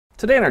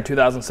Today in our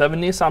 2007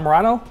 Nissan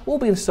Murano, we'll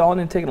be installing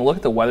and taking a look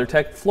at the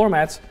WeatherTech Floor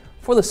Mats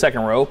for the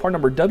second row, part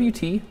number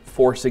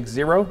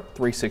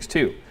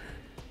WT460362.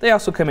 They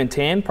also come in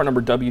tan, part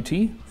number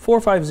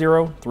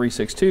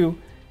WT450362,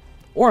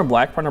 or in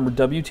black, part number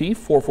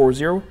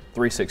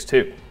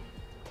WT440362.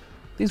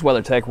 These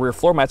WeatherTech rear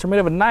floor mats are made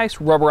of a nice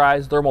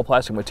rubberized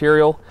thermoplastic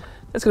material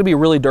that's going to be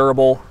really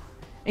durable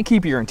and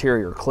keep your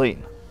interior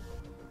clean.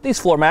 These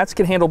floor mats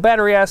can handle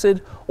battery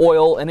acid,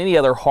 oil, and any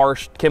other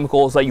harsh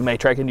chemicals that you may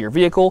track into your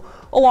vehicle,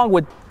 along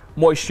with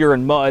moisture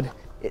and mud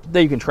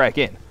that you can track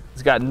in.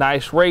 It's got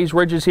nice raised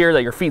ridges here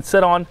that your feet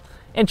sit on,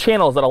 and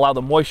channels that allow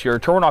the moisture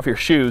to run off your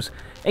shoes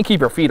and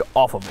keep your feet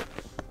off of it.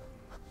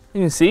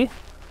 You can see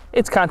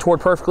it's contoured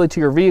perfectly to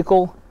your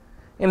vehicle,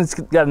 and it's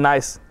got a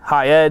nice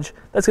high edge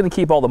that's going to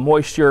keep all the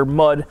moisture,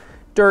 mud,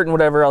 dirt, and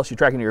whatever else you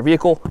track into your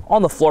vehicle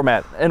on the floor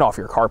mat and off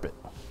your carpet.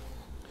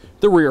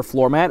 The rear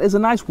floor mat is a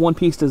nice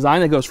one-piece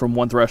design that goes from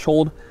one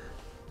threshold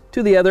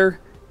to the other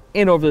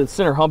and over the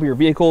center hump of your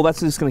vehicle. That's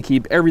just going to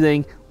keep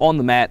everything on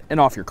the mat and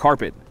off your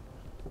carpet.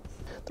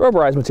 The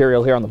rubberized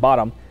material here on the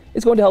bottom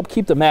is going to help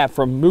keep the mat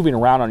from moving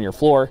around on your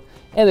floor,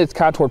 and it's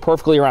contoured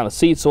perfectly around the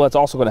seat, so that's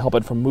also going to help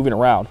it from moving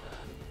around.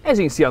 As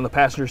you can see on the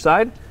passenger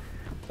side,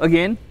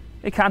 again,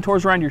 it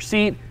contours around your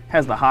seat,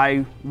 has the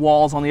high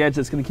walls on the edge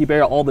that's going to keep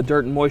all the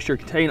dirt and moisture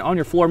contained on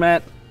your floor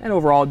mat, and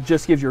overall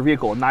just gives your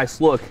vehicle a nice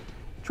look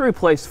to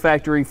replace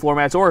factory floor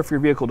mats, or if your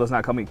vehicle does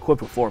not come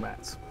equipped with floor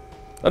mats.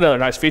 Another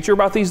nice feature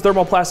about these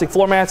thermoplastic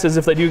floor mats is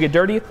if they do get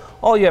dirty,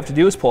 all you have to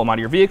do is pull them out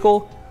of your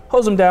vehicle,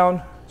 hose them down,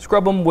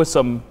 scrub them with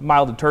some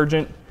mild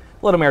detergent,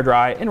 let them air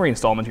dry, and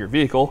reinstall them into your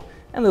vehicle,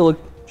 and they look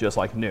just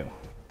like new.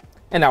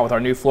 And now with our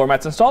new floor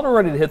mats installed, we're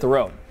ready to hit the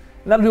road.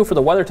 And that'll do it for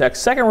the WeatherTech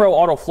second row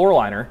auto floor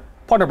liner,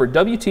 part number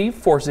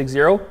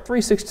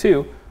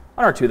WT460362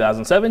 on our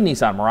 2007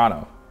 Nissan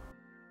Murano.